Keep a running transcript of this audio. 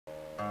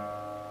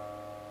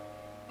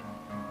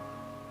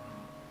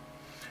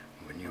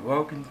When you're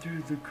walking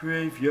through the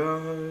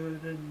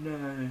graveyard at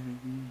night,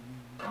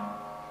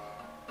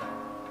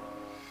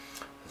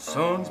 the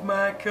songs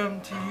might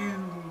come to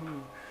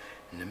you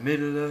in the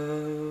middle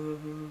of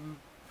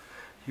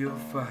your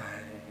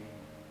fight.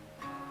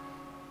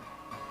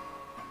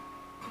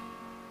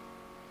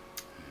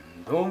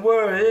 Don't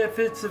worry if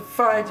it's a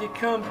fight you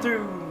come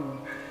through,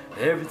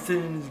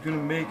 everything's gonna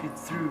make it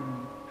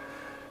through.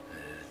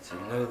 It's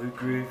another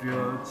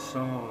graveyard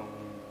song,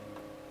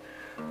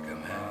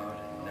 come out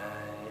at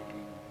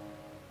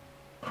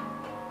night.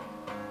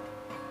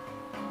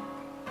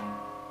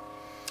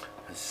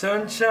 The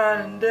sun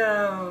shining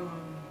down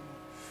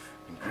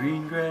and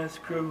green grass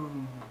grows,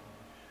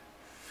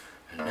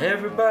 and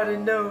everybody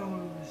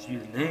knows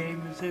your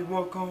name as they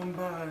walk on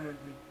by.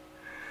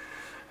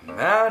 I'm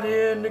out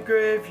here in the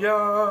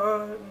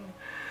graveyard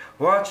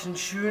watching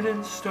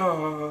shooting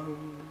stars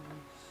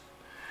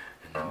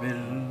in the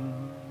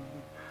middle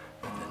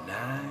of the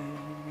night,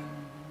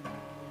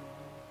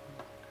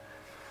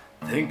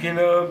 thinking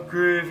of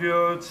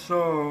graveyard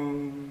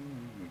songs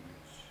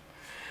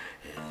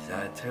as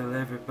I tell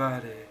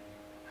everybody,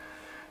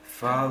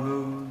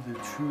 follow the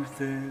truth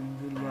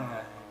and the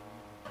light.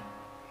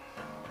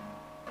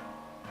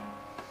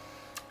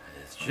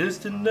 It's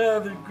just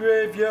another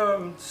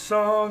graveyard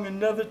song,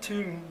 another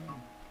tune,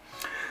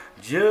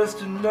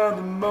 just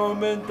another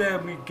moment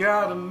that we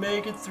gotta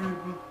make it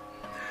through.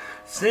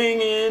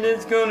 Singing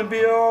it's gonna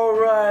be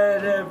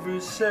alright every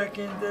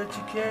second that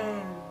you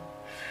can,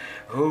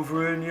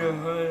 over in your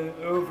head,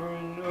 over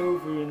and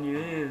over in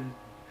your head,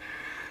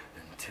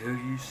 until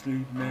you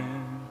sleep,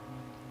 man.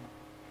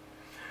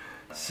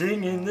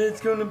 Singing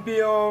it's gonna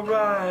be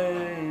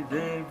alright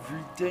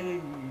every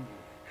day.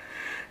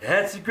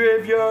 That's a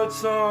graveyard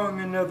song,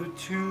 another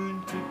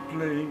tune to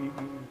play.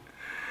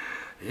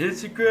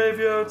 It's a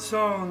graveyard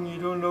song,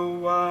 you don't know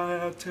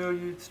why, I tell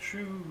you it's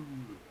true.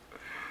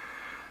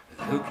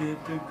 Look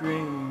at the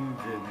grave,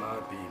 it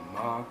might be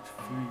marked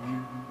for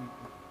you.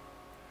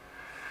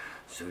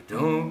 So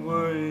don't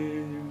worry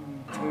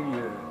until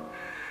you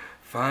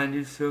find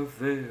yourself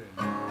there.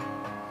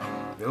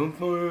 Don't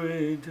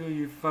worry until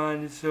you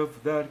find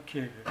yourself without a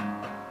care.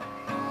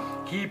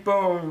 Keep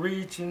on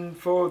reaching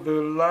for the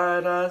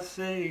light, I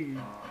say,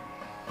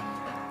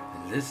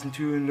 and listen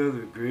to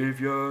another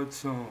graveyard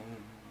song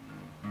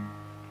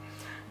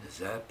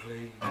as I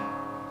play.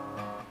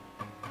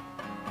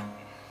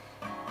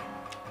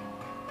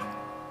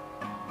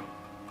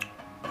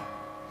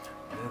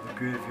 Another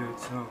graveyard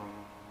song,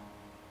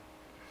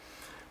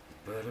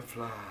 the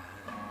butterflies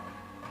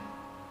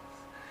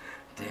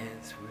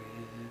dance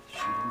with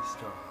shooting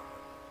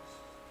stars,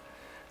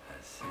 I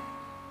see.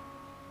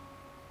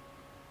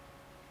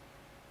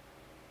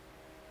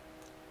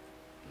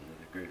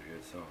 Another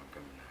graveyard song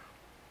coming out.